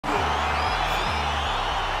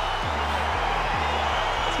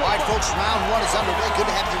All right, folks, round one is underway. Good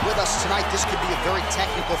to have you with us tonight. This could be a very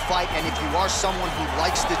technical fight, and if you are someone who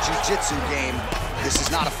likes the jiu-jitsu game, this is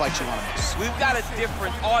not a fight you want to miss. We've got a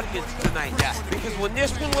different audience tonight, because when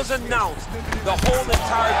this one was announced, the whole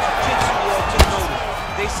entire jiu-jitsu world took notice.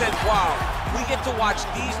 They said, wow, we get to watch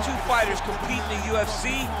these two fighters compete in the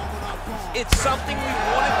UFC. It's something we've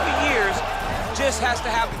wanted for years. Just has to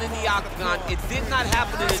happen in the octagon. It did not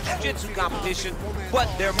happen in a jiu-jitsu competition, but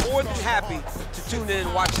they're more than happy to tune in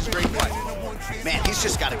and watch this great fight. Man, he's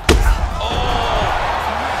just got a... Oh!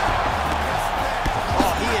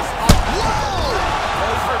 Oh, he is up. Whoa! Oh,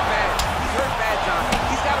 he's hurt bad. He's hurt bad, John.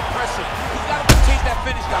 He's got to press him. He's got to take that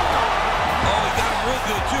finish down now. Oh, he got him real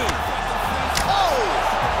good, too. Oh!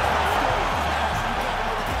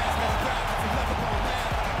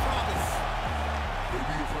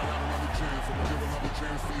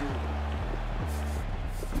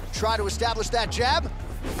 Try to establish that jab.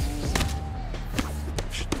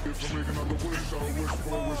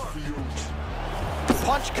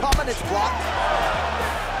 Punch coming, it's blocked.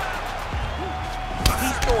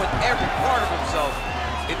 He's throwing every part of himself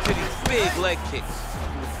into these big leg kicks.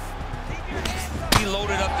 He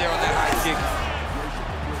loaded up there on that high kick.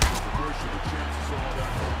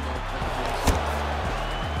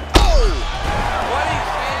 Oh! What a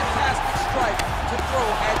fantastic strike to throw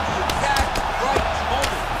at the exact right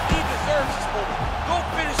moment. He deserves this moment. Go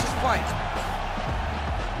finish this fight.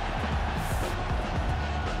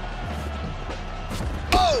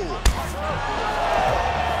 Oh!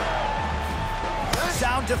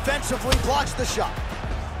 Sound defensively blocks the shot.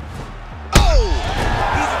 Oh!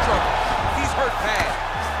 He's in trouble. He's hurt bad.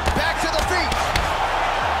 Back to the feet.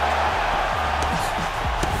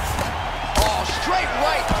 Oh, straight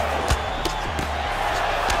right.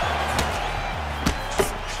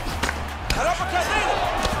 An uppercut later.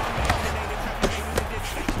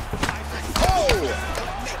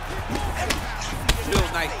 Real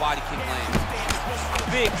nice body kick lands.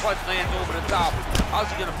 Big punch lands over the top. How's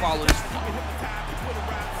he gonna follow this one?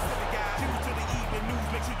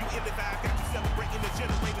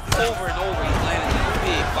 Over and over, he's landing these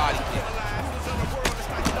big body kicks.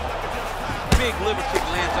 Big liver kick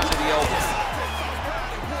lands under the elbow.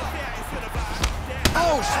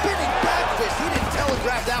 Oh, spinning back fist. He didn't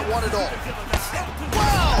telegraph that one at all.